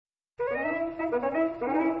Boys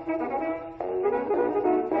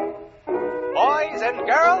and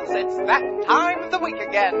girls, it's that time of the week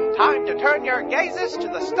again. Time to turn your gazes to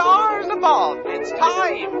the stars above. It's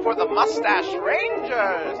time for the Mustache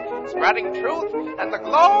Rangers, spreading truth and the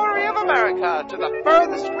glory of America to the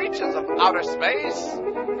furthest reaches of outer space.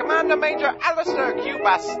 Commander Major Alistair Q.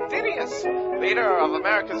 Bastidius, leader of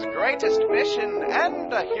America's greatest mission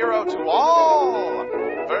and a hero to all.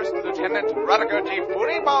 First Lieutenant Rutger G.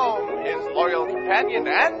 Funibaum, his loyal companion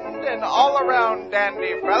and an all-around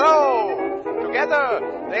dandy fellow. Together,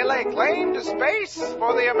 they lay claim to space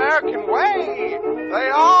for the American way. They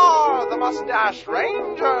are the Mustache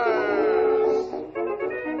Rangers.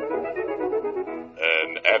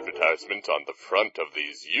 An advertisement on the front of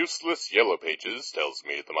these useless yellow pages tells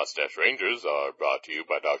me the Mustache Rangers are brought to you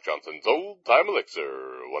by Doc Johnson's Old Time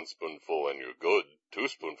Elixir. 1 spoonful and you're good, 2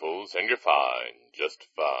 spoonfuls and you're fine, just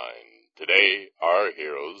fine. Today, our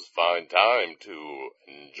heroes find time to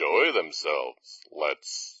enjoy themselves.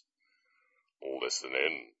 Let's listen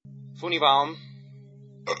in. Funibaum.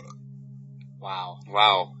 Wow.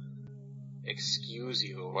 Wow. Excuse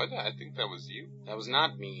you. What? I think that was you. That was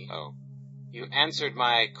not me. Oh. You answered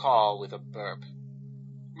my call with a burp.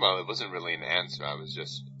 Well, it wasn't really an answer. I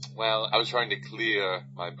was trying to clear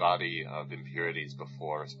my body of impurities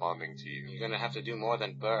before responding to you. You're gonna have to do more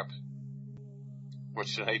than burp. What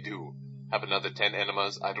should I do? Have another 10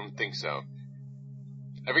 enemas? I don't think so.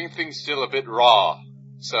 Everything's still a bit raw,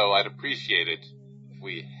 so I'd appreciate it if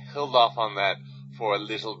we held off on that for a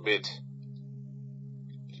little bit.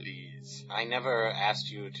 Please. I never asked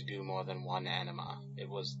you to do more than 1 enema. It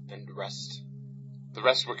was the rest. The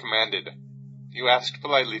rest were commanded. You asked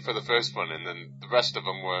politely for the first one, and then the rest of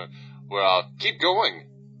them were keep going.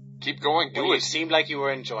 Keep going, do well, it. You seemed like you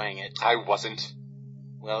were enjoying it. I wasn't.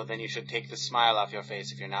 Well, then you should take the smile off your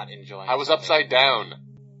face if you're not enjoying it. I was upside down.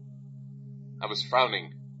 I was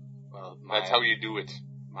frowning. Well, that's how you do it.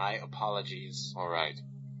 My apologies. All right.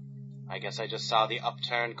 I guess I just saw the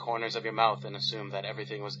upturned corners of your mouth and assumed that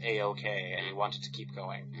everything was A-okay and you wanted to keep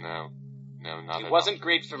going. No, not at all. It wasn't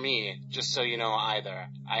great for me, just so you know either.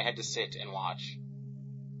 I had to sit and watch.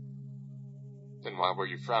 Then why were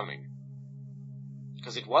you frowning?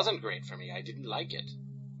 Because it wasn't great for me. I didn't like it.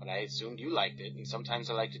 But I assumed you liked it, and sometimes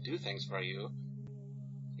I like to do things for you,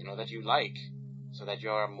 that you like, so that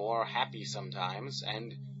you're more happy sometimes,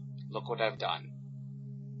 and look what I've done.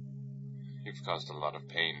 You've caused a lot of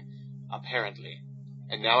pain. Apparently.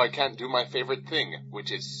 And now I can't do my favorite thing,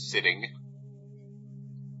 which is sitting.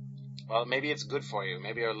 Well, maybe it's good for you.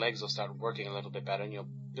 Maybe your legs will start working a little bit better, and you'll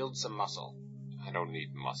build some muscle. I don't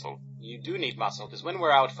need muscle. You do need muscle, because when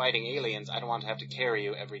we're out fighting aliens, I don't want to have to carry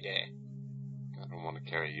you every day. I don't want to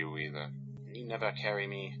carry you either. You never carry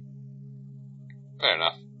me. Fair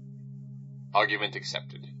enough. Argument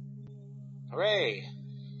accepted. Hooray!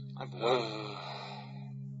 I've won.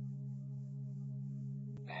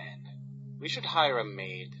 Man. We should hire a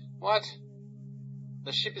maid. What?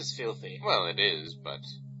 The ship is filthy. Well, it is, but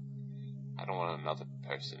I don't want another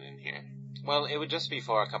person in here. Well, it would just be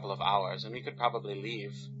for a couple of hours, and we could probably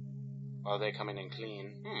leave while they come in and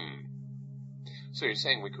clean. So you're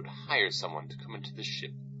saying we could hire someone to come into the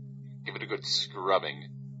ship, give it a good scrubbing,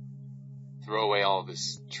 throw away all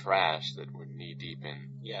this trash that we're knee-deep in?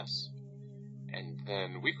 Yes. And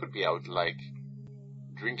then we could be out,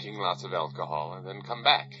 drinking lots of alcohol and then come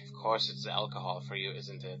back. Of course it's alcohol for you,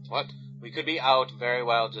 isn't it? What? We could be out very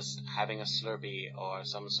well just having a Slurpee or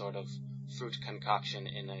some sort of fruit concoction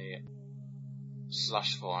in a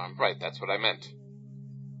slush form. Right, that's what I meant.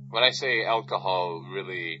 When I say alcohol,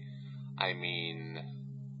 really, I mean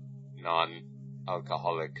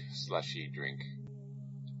non-alcoholic slushy drink.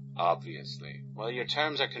 Obviously. Well, your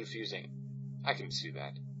terms are confusing. I can see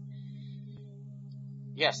that.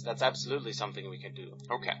 Yes, that's absolutely something we could do.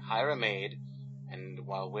 Okay. Hire a maid, and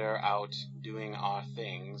while we're out doing our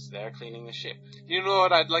things, they're cleaning the ship. You know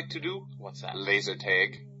what I'd like to do? What's that? Laser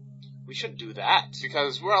tag. We should do that.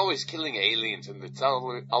 Because we're always killing aliens, and it's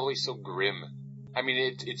always so grim. I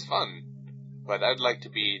mean, it's fun, but I'd like to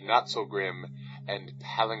be not so grim and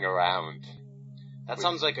palling around. That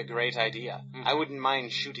sounds like a great idea. Mm-hmm. I wouldn't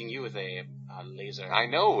mind shooting you with a laser. I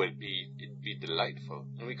know, it'd be delightful.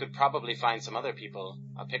 And we could probably find some other people,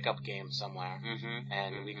 a pickup game somewhere,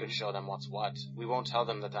 and we could show them what's what. We won't tell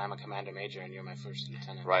them that I'm a commander major and you're my first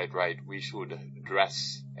lieutenant. Right. We should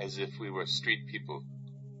dress as if we were street people.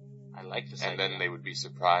 I like this idea. And then they would be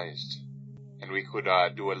surprised. And we could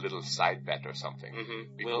do a little side bet or something.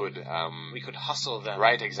 Mm-hmm. We could hustle them.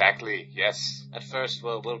 Right, exactly. Yes. At first,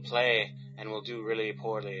 we'll play and we'll do really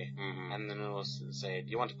poorly, and then we'll say, "Do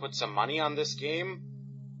you want to put some money on this game?"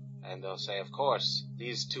 And they'll say, of course,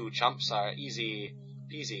 these two chumps are easy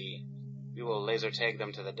peasy. We will laser tag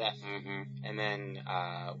them to the death. Mm-hmm. And then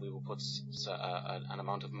we will put an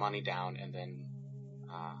amount of money down and then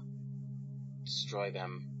destroy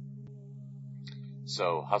them.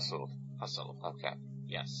 So, hustle. Hustle. Okay.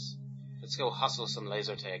 Yes. Let's go hustle some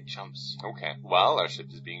laser tag chumps. Okay. While our ship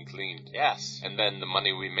is being cleaned. Yes. And then the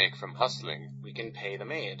money we make from hustling. We can pay the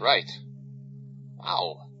maid. Right.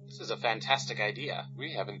 Wow. This is a fantastic idea.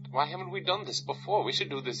 Why haven't we done this before? We should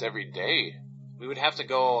do this every day. We would have to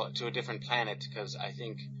go to a different planet, because I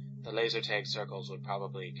think the laser tag circles would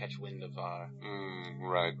probably catch wind of our...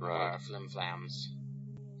 Right. Our flim-flams.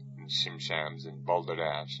 And Shimshams and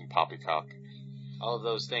Balderdash and Poppycock. All of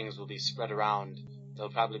those things will be spread around.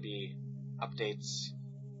 There'll probably be updates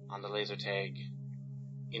on the laser tag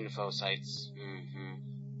info sites. Mm-hmm.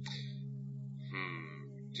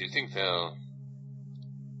 Do you think they'll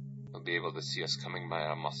be able to see us coming by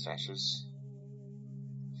our mustaches?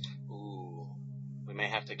 Ooh. We may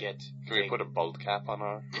have to get... Can we put a bald cap on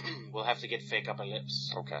our... We'll have to get fake upper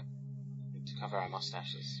lips. Okay. To cover our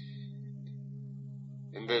mustaches.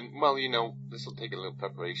 And then, this will take a little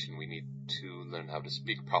preparation. We need to learn how to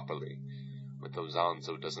speak properly with those on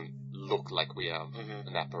so it doesn't look like we have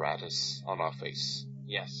an apparatus on our face.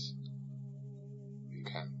 Yes.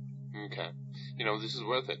 Okay. This is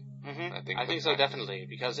worth it. Mm-hmm. I think so, definitely,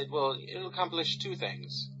 because it'll accomplish two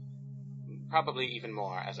things. Probably even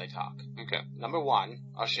more as I talk. Okay. Number one,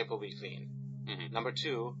 our ship will be clean. Mm-hmm. Number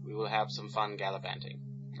two, we will have some fun gallivanting.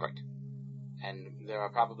 Right. And there are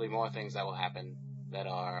probably more things that will happen that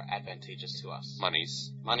are advantageous to us.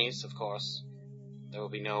 Monies, of course. There will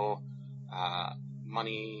be no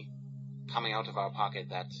money coming out of our pocket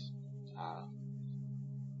that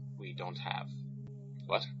we don't have.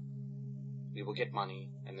 What? We will get money,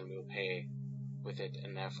 and then we will pay with it,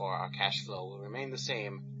 and therefore our cash flow will remain the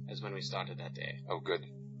same as when we started that day. Oh, good.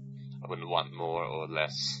 I wouldn't want more or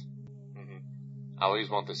less. Mm-hmm. I always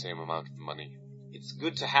want the same amount of money. It's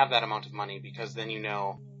good to have that amount of money, because then you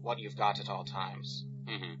know what you've got at all times.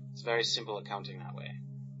 Mm-hmm. It's very simple accounting that way.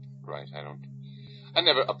 Right, I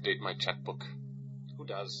never update my checkbook. Who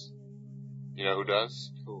does? You know who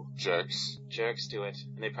does? Who? Jerks. Jerks do it,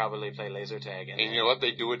 and they probably play laser tag. And you know what?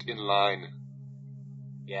 They do it in line.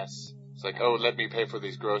 Yes. It's like, let me pay for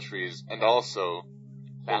these groceries, and also...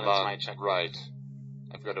 balance my checkbook. Right.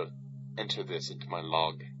 I've got to enter this into my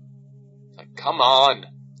log. It's like, come on!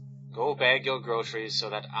 Go bag your groceries so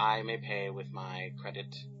that I may pay with my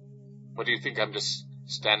credit. What do you think? I'm just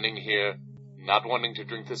standing here, not wanting to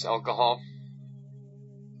drink this alcohol?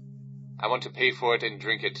 I want to pay for it and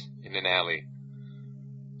drink it in an alley.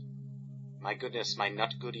 My goodness, my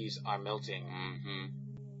nut goodies are melting. Mm-hmm.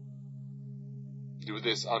 Do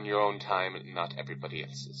this on your own time and not everybody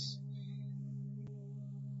else's.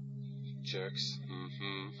 Jerks.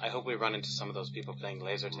 Mm-hmm. I hope we run into some of those people playing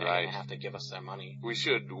laser tag Right. and have to give us their money. We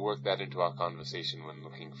should work that into our conversation when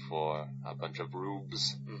looking for a bunch of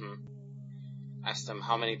rubes. Mm-hmm. Ask them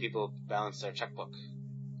how many people balance their checkbook.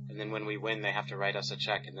 And then when we win, they have to write us a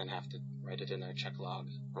check and then have to write it in their check log.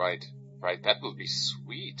 Right. That will be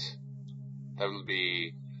sweet. That will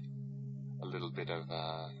be a little bit of,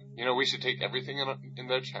 we should take everything in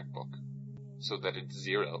their checkbook so that it's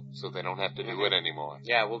zero, so they don't have to do it anymore.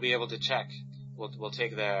 Yeah, we'll be able to check. We'll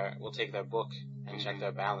take their book and check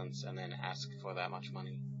their balance and then ask for that much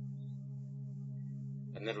money.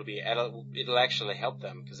 And it'll actually help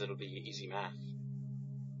them because it'll be easy math.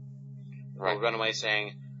 Right. We'll run away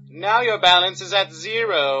saying, "Now your balance is at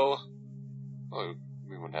 0." Oh,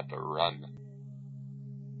 we wouldn't have to run.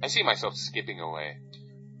 I see myself skipping away.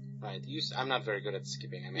 Right. I'm not very good at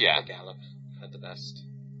skipping. I mean, Yeah. I gallop at the best.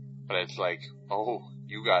 But it's like, oh,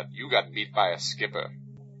 you got beat by a skipper.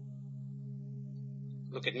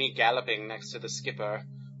 Look at me galloping next to the skipper.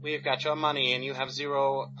 We've got your money and you have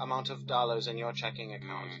 $0 amount of dollars in your checking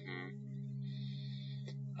account. Mm-hmm.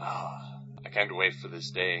 Oh, I can't wait for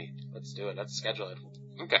this day. Let's do it. Let's schedule it.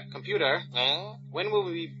 Okay. Computer, when will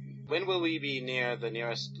we be near the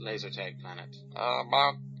nearest laser tag planet?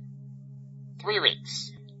 About 3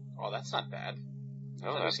 weeks. Oh, that's not bad.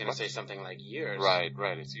 No, I was going to say something like years. Right.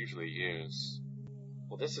 It's usually years.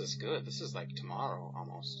 Well, this is good. This is like tomorrow,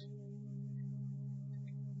 almost.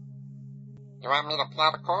 You want me to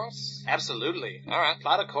plot a course? Absolutely. All right.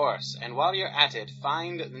 Plot a course, and while you're at it,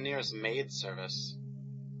 find the nearest maid service.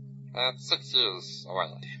 That's 6 years away.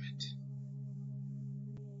 Damn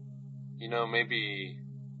it. Maybe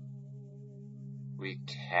we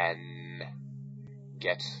can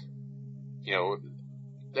get,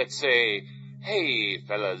 let's say, hey,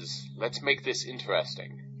 fellas, let's make this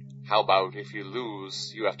interesting. How about if you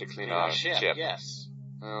lose, you have to clean our ship? Yes.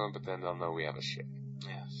 But then they'll know we have a ship.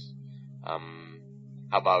 Yes. How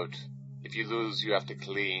about, if you lose, you have to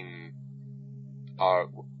clean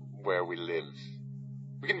where we live.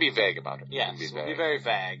 We can be vague about it. Yes, we'll be very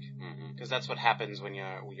vague. Mm-hmm. Because that's what happens when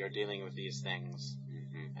you're dealing with these things.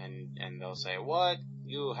 Mm-hmm. And they'll say, what?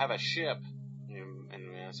 You have a ship.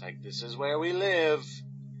 And it's like, this is where we live.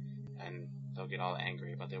 And they'll get all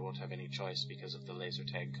angry, but they won't have any choice because of the laser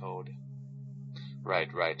tag code. Right.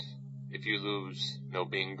 If you lose, no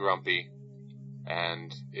being grumpy.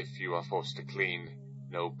 And if you are forced to clean,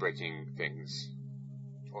 no breaking things.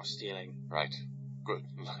 Or stealing. Right. Good.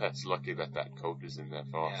 That's lucky that code is in there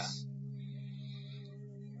for us.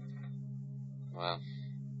 Well,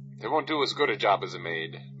 they won't do as good a job as a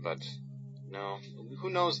maid, but... No. Who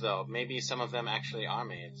knows, though? Maybe some of them actually are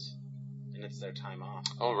maids. And it's their time off.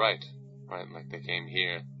 Oh, right. Right, like they came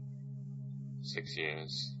here 6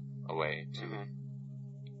 years away to...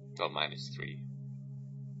 Well, minus 3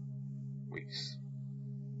 weeks.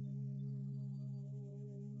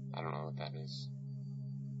 I don't know what that is.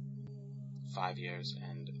 5 years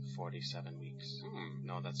and 47 weeks.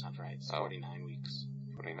 No, that's not right. It's 49 weeks.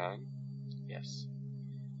 49? Yes.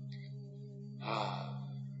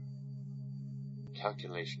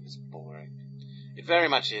 Calculation is boring. It very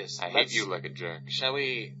much is. I hate you like a jerk. Shall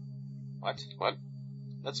we... What? What?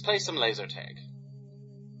 Let's play some laser tag.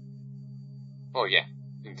 Oh, yeah.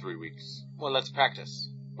 In 3 weeks. Well, let's practice.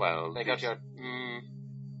 Well... Take out your...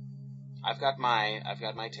 I've got my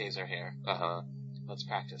taser here. Uh-huh. Let's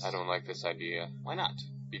practice. I don't like this idea. Why not?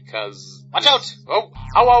 Because... Watch out! Oh!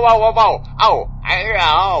 Ow, ow, ow, ow, ow! Ow!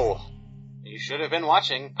 Ow! You should have been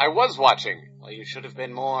watching. I was watching. Well, you should have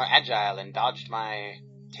been more agile and dodged my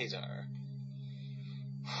taser.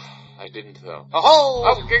 I didn't, though. Oh!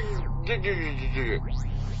 Oh!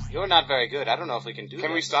 You're not very good. I don't know if we can do this.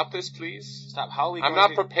 Can we stop this, please? Stop. How are we going I'm not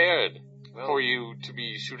to... prepared for you to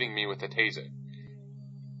be shooting me with a taser.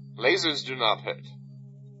 Lasers do not hurt.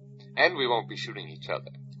 And we won't be shooting each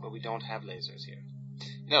other. But we don't have lasers here.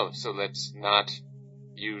 No, so let's not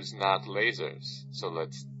use not lasers. So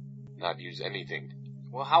let's not use anything.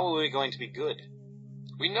 Well, how are we going to be good?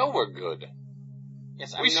 We know we're good.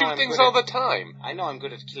 Yes, we shoot things all the time. I know I'm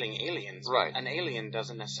good at killing aliens. Right. An alien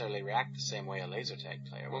doesn't necessarily react the same way a laser tag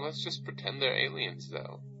player will. Well, let's just pretend they're aliens,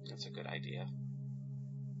 though. That's a good idea.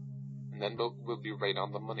 And then we'll be right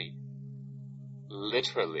on the money.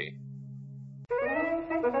 Literally.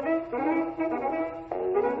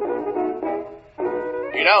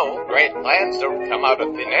 You know, great plans don't come out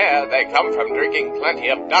of thin air. They come from drinking plenty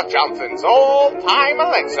of Doc Johnson's old-time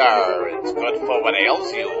elixir. It's good for what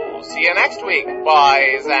ails you. See you next week,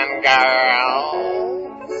 boys and girls.